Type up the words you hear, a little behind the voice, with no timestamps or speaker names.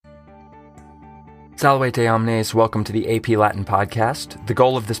Salvete omnes, welcome to the AP Latin podcast. The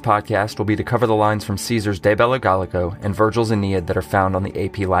goal of this podcast will be to cover the lines from Caesar's De Bello Gallico and Virgil's Aeneid that are found on the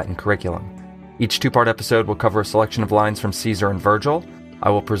AP Latin curriculum. Each two-part episode will cover a selection of lines from Caesar and Virgil.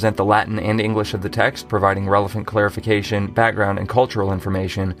 I will present the Latin and English of the text, providing relevant clarification, background, and cultural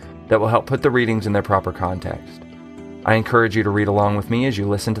information that will help put the readings in their proper context. I encourage you to read along with me as you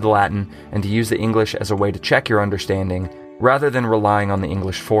listen to the Latin and to use the English as a way to check your understanding, rather than relying on the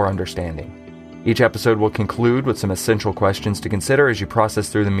English for understanding. Each episode will conclude with some essential questions to consider as you process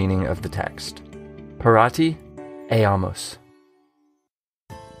through the meaning of the text. Parati, eamus.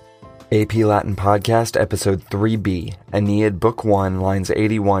 AP Latin Podcast, Episode 3b, Aeneid, Book 1, lines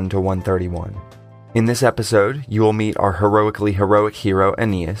 81 to 131. In this episode, you will meet our heroically heroic hero,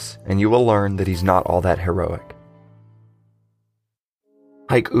 Aeneas, and you will learn that he's not all that heroic.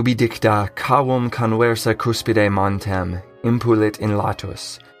 Haec ubi dicta cavum conversa cuspide montem, impulit in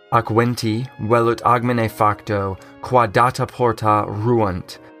latus, ac venti velut agmine facto, qua data porta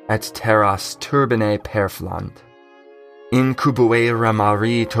ruunt, et terras turbine perflant. In cubuera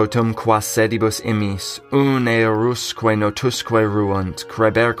mari totum qua sedibus immis, un eorusque notusque ruunt,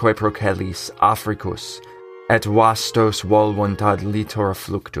 creberque procellis, Africus, et vastos volvunt ad litora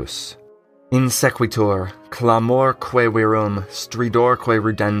fluctus. In sequitur, clamorque virum, stridorque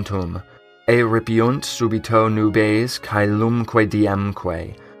rudentum, eripiunt subito nubes cae lumque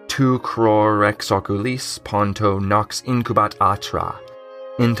diemque, tu cror rex oculis ponto nox incubat atra,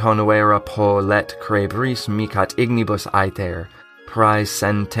 intonuera po let crebris micat ignibus aether, prae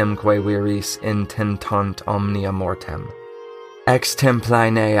sentemque viris intentant omnia mortem. Ex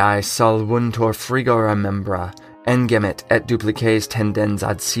templaenae solvuntur frigora membra, engemit et duplices tendens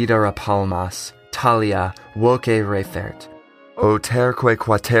ad sidera palmas, talia voce refert. O terque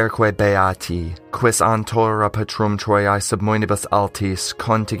quaterque beati, quis antora patrum Troiae submoenibus altis,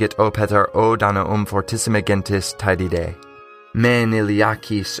 contigit opeter odana fortissime gentis taedide. Me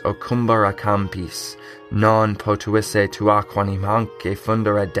niliacis ocumbara campis, non potuisse tuaquanim anque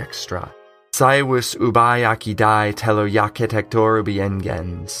fundere dextra. Saevus ubi acidae telo jacet hector ubi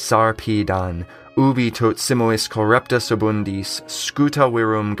engens, sarpidan, ubi tot simois corruptus abundis, scuta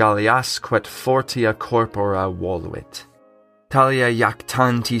virum gallias quet fortia corpora voluit. Talia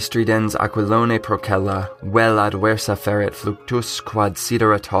jactanti stridens aquilone procella, vel adversa ferret fluctus quad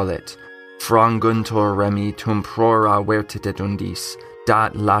sidera tollit, franguntur remi tum prora vertitet undis,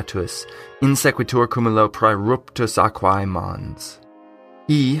 dat latus, insequitur cumulo praeruptus aquae mons.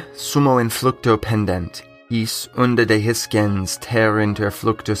 I sumo in flucto pendent, is unde dehiscens ter inter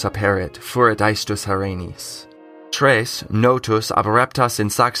fluctus aperit, furit aestus harenis. Tres notus aberreptas in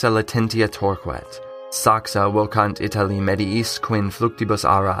saxa latentia torquet, saxa vocant Itali mediis quin fluctibus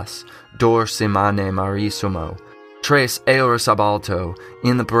aras, dorsimane mari sumo. Tres eoris ab alto,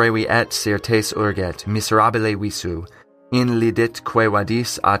 in the brevi et certes urget, miserabile visu, in lidit que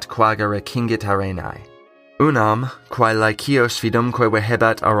vadis at quagere cingit arenae. Unam, quae laicios fidumque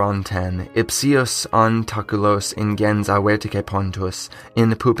vehebat aronten, ipsius antaculos ingens avertice pontus,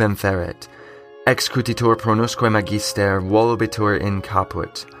 in pupem feret, excutitur pronusque magister, volubitur in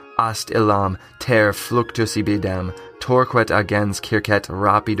caput, ast illam ter fluctus ibidem, torquet agens circet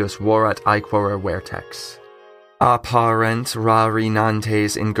rapidus vorat aequora vertex. Apparent rari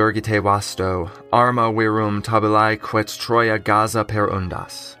nantes ingurgite vasto, arma virum tabulae quet Troia Gaza per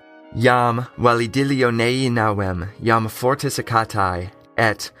undas. Iam validilio nei navem, iam fortis acatae,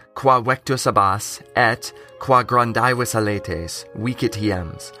 et, qua vectus abas, et, qua grandivus aletes, vicit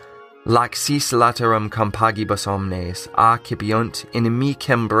hiems. Laxis laterum compagibus omnes, accipiunt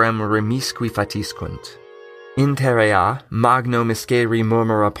inimicem brem remisqui fatiscunt. Interea magno misceri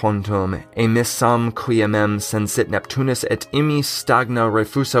murmura pontum, emissam quiemem sensit Neptunus et immis stagna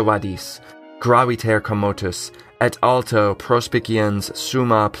refusa vadis, graviter commotus, et alto prospiciens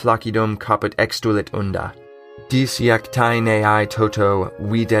summa placidum caput extulit unda. Disiactaeneae toto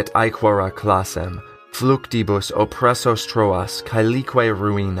videt aequora classem, fluctibus oppressos Troas caelique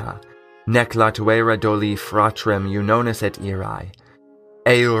ruina, nec latuera doli fratrem Eunonis et irae.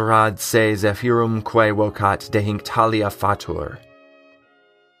 Eurad se zephyrum quae vocat dehinc talia fatur.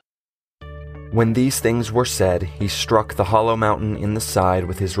 When these things were said, he struck the hollow mountain in the side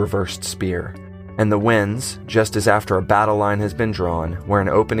with his reversed spear. And the winds, just as after a battle line has been drawn, where an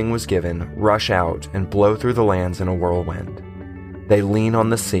opening was given, rush out and blow through the lands in a whirlwind. They lean on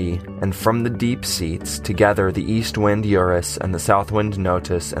the sea, and from the deep seats, together the east wind Eurus, and the south wind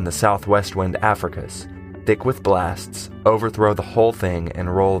Notus, and the southwest wind Africus, thick with blasts, overthrow the whole thing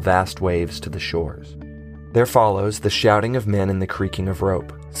and roll vast waves to the shores. There follows the shouting of men and the creaking of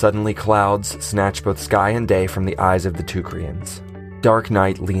rope. Suddenly clouds snatch both sky and day from the eyes of the Teucrians. Dark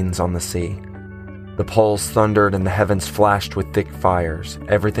night leans on the sea. The poles thundered and the heavens flashed with thick fires.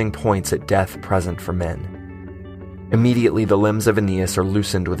 Everything points at death present for men. Immediately the limbs of Aeneas are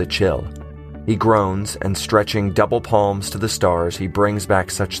loosened with a chill. He groans, and stretching double palms to the stars, he brings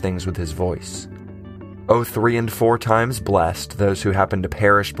back such things with his voice. O 3 and 4 times blessed those who happen to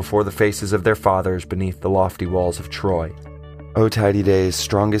perish before the faces of their fathers beneath the lofty walls of Troy. O Tydides,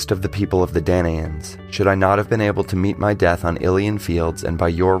 strongest of the people of the Danaans, should I not have been able to meet my death on Ilian fields and by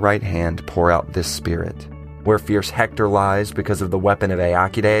your right hand pour out this spirit? Where fierce Hector lies because of the weapon of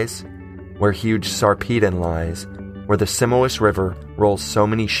Aeacides? Where huge Sarpedon lies? Where the Simois River rolls so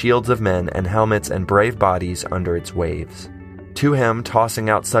many shields of men and helmets and brave bodies under its waves? To him, tossing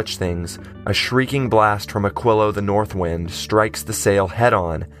out such things, a shrieking blast from Aquilo the north wind strikes the sail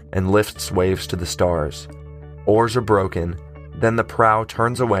head-on and lifts waves to the stars. Oars are broken. Then the prow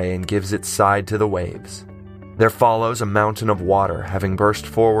turns away and gives its side to the waves. There follows a mountain of water, having burst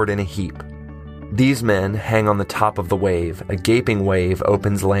forward in a heap. These men hang on the top of the wave. A gaping wave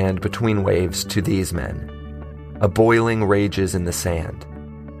opens land between waves to these men. A boiling rages in the sand.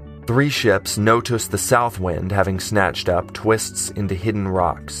 3 ships, Notus the south wind, having snatched up, twists into hidden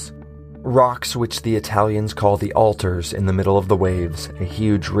rocks. Rocks which the Italians call the altars in the middle of the waves, a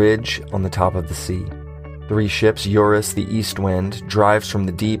huge ridge on the top of the sea. 3 ships, Eurus the east wind, drives from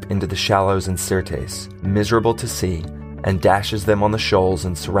the deep into the shallows in Syrtes, miserable to see, and dashes them on the shoals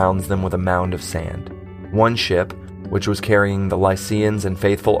and surrounds them with a mound of sand. 1 ship, which was carrying the Lycians and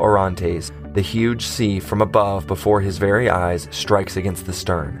faithful Orontes, the huge sea from above before his very eyes strikes against the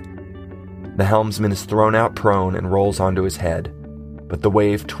stern. The helmsman is thrown out prone and rolls onto his head, but the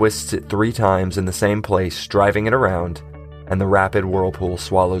wave twists it 3 times in the same place, driving it around, and the rapid whirlpool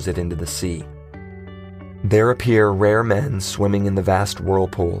swallows it into the sea. There appear rare men swimming in the vast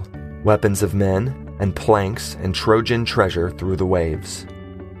whirlpool, weapons of men, and planks and Trojan treasure through the waves.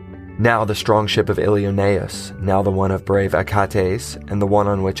 Now the strong ship of Ilioneus, now the one of brave Achates, and the one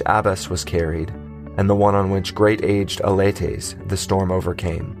on which Abas was carried, and the one on which great-aged Aletes the storm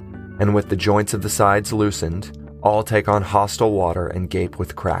overcame, and with the joints of the sides loosened, all take on hostile water and gape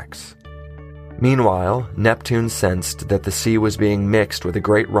with cracks. Meanwhile, Neptune sensed that the sea was being mixed with a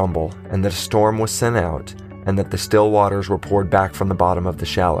great rumble, and that a storm was sent out, and that the still waters were poured back from the bottom of the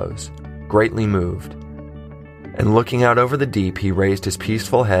shallows, greatly moved. And looking out over the deep, he raised his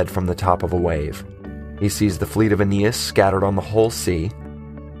peaceful head from the top of a wave. He sees the fleet of Aeneas scattered on the whole sea,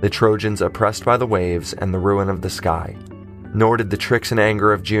 the Trojans oppressed by the waves and the ruin of the sky. Nor did the tricks and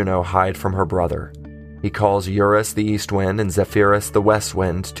anger of Juno hide from her brother. He calls Eurus the east wind and Zephyrus the west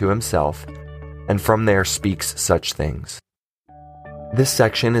wind to himself, and from there speaks such things. This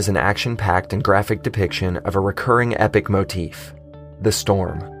section is an action-packed and graphic depiction of a recurring epic motif, the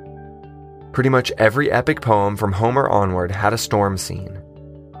storm. Pretty much every epic poem from Homer onward had a storm scene.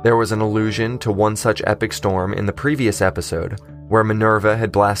 There was an allusion to one such epic storm in the previous episode, where Minerva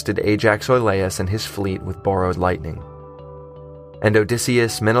had blasted Ajax Oileus and his fleet with borrowed lightning. And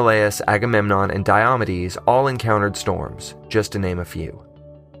Odysseus, Menelaus, Agamemnon, and Diomedes all encountered storms, just to name a few.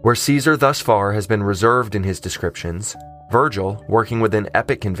 Where Caesar thus far has been reserved in his descriptions, Virgil, working within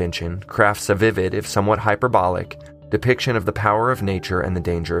epic convention, crafts a vivid, if somewhat hyperbolic, depiction of the power of nature and the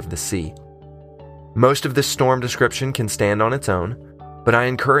danger of the sea. Most of this storm description can stand on its own, but I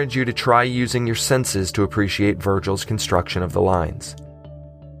encourage you to try using your senses to appreciate Virgil's construction of the lines.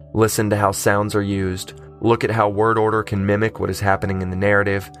 Listen to how sounds are used, look at how word order can mimic what is happening in the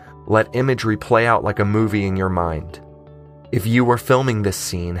narrative, let imagery play out like a movie in your mind. If you were filming this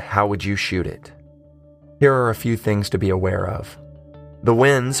scene, how would you shoot it? Here are a few things to be aware of. The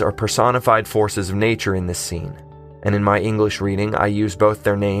winds are personified forces of nature in this scene, and in my English reading I use both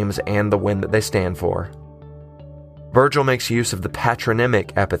their names and the wind that they stand for. Virgil makes use of the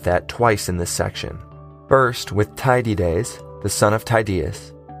patronymic epithet twice in this section. First, with Tydides, the son of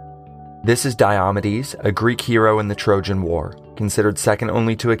Tydeus. This is Diomedes, a Greek hero in the Trojan War, considered second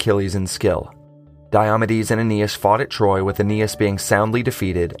only to Achilles in skill. Diomedes and Aeneas fought at Troy, with Aeneas being soundly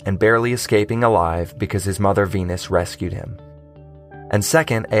defeated and barely escaping alive because his mother Venus rescued him. And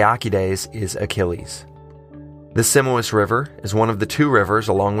second, Aeacides is Achilles. The Simois River is one of the 2 rivers,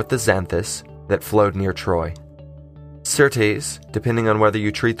 along with the Xanthus, that flowed near Troy. Syrtes, depending on whether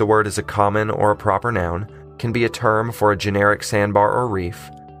you treat the word as a common or a proper noun, can be a term for a generic sandbar or reef,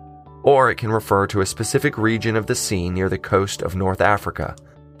 or it can refer to a specific region of the sea near the coast of North Africa,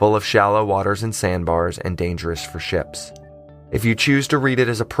 full of shallow waters and sandbars and dangerous for ships. If you choose to read it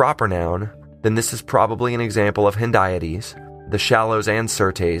as a proper noun, then this is probably an example of Hendiades. The shallows and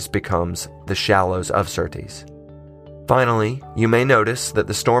Syrtes becomes the shallows of Syrtes. Finally, you may notice that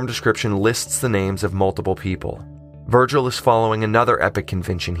the storm description lists the names of multiple people. Virgil is following another epic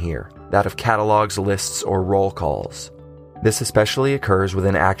convention here, that of catalogs, lists, or roll calls. This especially occurs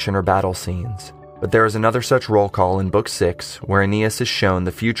within action or battle scenes, but there is another such roll call in Book 6 where Aeneas is shown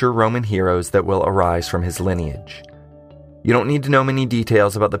the future Roman heroes that will arise from his lineage. You don't need to know many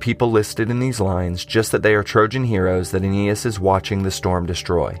details about the people listed in these lines, just that they are Trojan heroes that Aeneas is watching the storm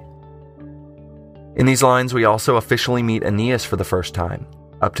destroy. In these lines, we also officially meet Aeneas for the first time.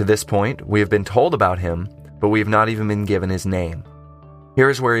 Up to this point, we have been told about him, but we have not even been given his name. Here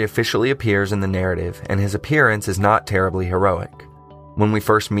is where he officially appears in the narrative, and his appearance is not terribly heroic. When we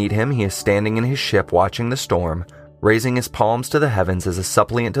first meet him, he is standing in his ship watching the storm, raising his palms to the heavens as a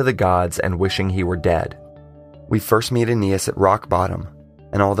suppliant to the gods and wishing he were dead. We first meet Aeneas at rock bottom,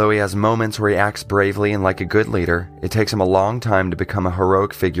 and although he has moments where he acts bravely and like a good leader, it takes him a long time to become a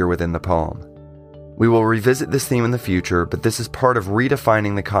heroic figure within the poem. We will revisit this theme in the future, but this is part of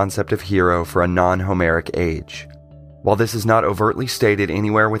redefining the concept of hero for a non-Homeric age. While this is not overtly stated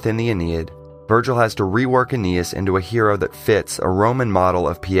anywhere within the Aeneid, Virgil has to rework Aeneas into a hero that fits a Roman model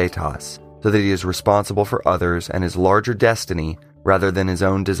of pietas, so that he is responsible for others and his larger destiny rather than his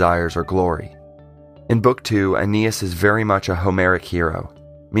own desires or glory. In Book 2, Aeneas is very much a Homeric hero,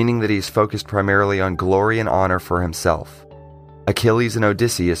 meaning that he is focused primarily on glory and honor for himself. Achilles and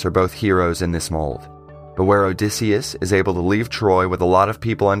Odysseus are both heroes in this mold, but where Odysseus is able to leave Troy with a lot of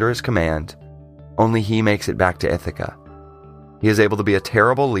people under his command, only he makes it back to Ithaca. He is able to be a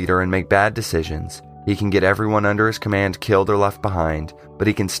terrible leader and make bad decisions. He can get everyone under his command killed or left behind, but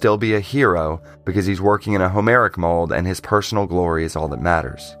he can still be a hero because he's working in a Homeric mold and his personal glory is all that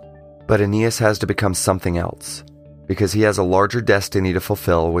matters. But Aeneas has to become something else, because he has a larger destiny to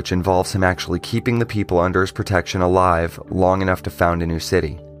fulfill, which involves him actually keeping the people under his protection alive long enough to found a new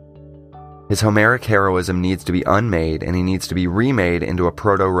city. His Homeric heroism needs to be unmade, and he needs to be remade into a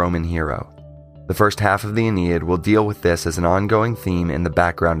proto-Roman hero. The first half of the Aeneid will deal with this as an ongoing theme in the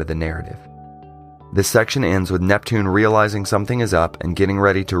background of the narrative. This section ends with Neptune realizing something is up and getting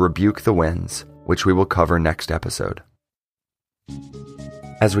ready to rebuke the winds, which we will cover next episode.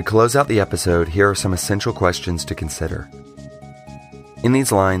 As we close out the episode, here are some essential questions to consider. In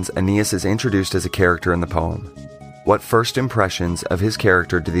these lines, Aeneas is introduced as a character in the poem. What first impressions of his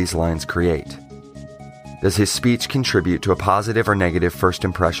character do these lines create? Does his speech contribute to a positive or negative first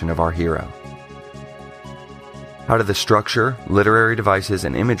impression of our hero? How do the structure, literary devices,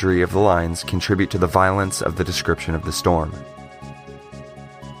 and imagery of the lines contribute to the violence of the description of the storm?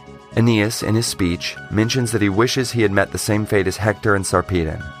 Aeneas, in his speech, mentions that he wishes he had met the same fate as Hector and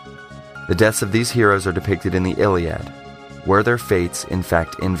Sarpedon. The deaths of these heroes are depicted in the Iliad. Were their fates, in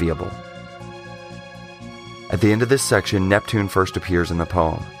fact, enviable? At the end of this section, Neptune first appears in the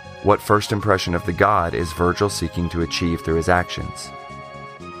poem. What first impression of the god is Virgil seeking to achieve through his actions?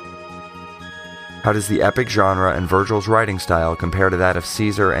 How does the epic genre and Virgil's writing style compare to that of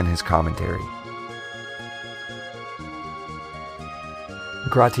Caesar and his commentary?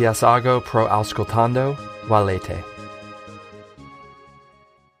 Gratias ago pro auscultando, valete.